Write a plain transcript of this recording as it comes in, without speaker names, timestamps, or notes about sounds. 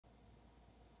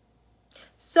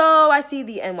So I see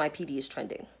the NYPD is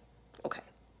trending. Okay.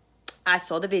 I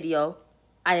saw the video.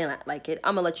 I did not like it.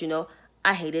 I'm going to let you know.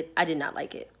 I hate it. I did not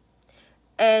like it.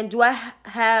 And do I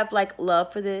have like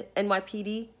love for the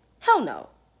NYPD? Hell no.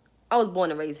 I was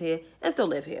born and raised here and still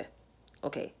live here.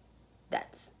 Okay.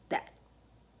 That's that.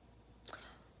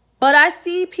 But I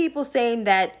see people saying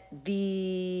that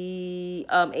the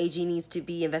AG needs to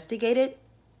be investigated.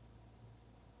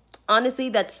 Honestly,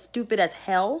 that's stupid as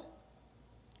hell.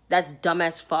 That's dumb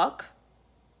as fuck.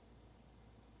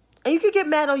 And you can get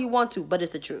mad all you want to, but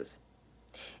it's the truth.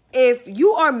 If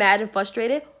you are mad and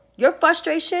frustrated, your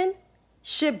frustration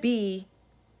should be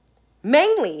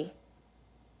mainly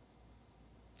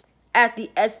at the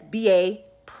SBA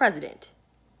president.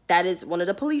 That is one of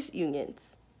the police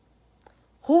unions.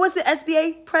 Who was the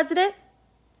SBA president?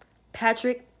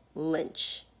 Patrick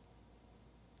Lynch.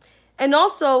 And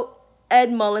also,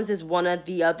 Ed Mullins is one of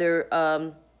the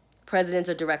other presidents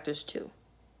or directors too.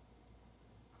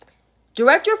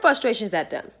 Direct your frustrations at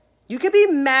them. You can be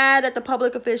mad at the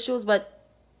public officials, but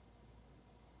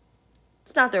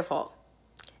it's not their fault.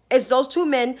 It's those two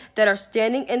men that are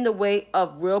standing in the way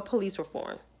of real police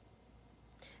reform.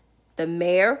 The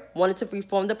mayor wanted to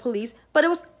reform the police, but it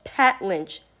was Pat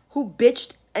Lynch who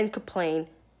bitched and complained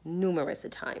numerous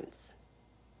times.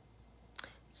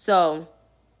 So,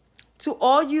 to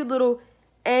all you little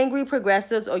angry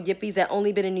progressives or yippies that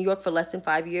only been in New York for less than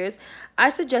 5 years,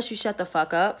 I suggest you shut the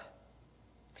fuck up.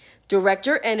 Direct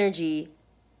your energy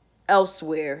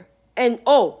elsewhere. And,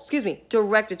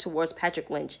 direct it towards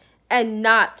Patrick Lynch and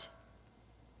not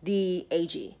the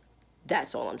AG.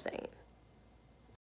 That's all I'm saying.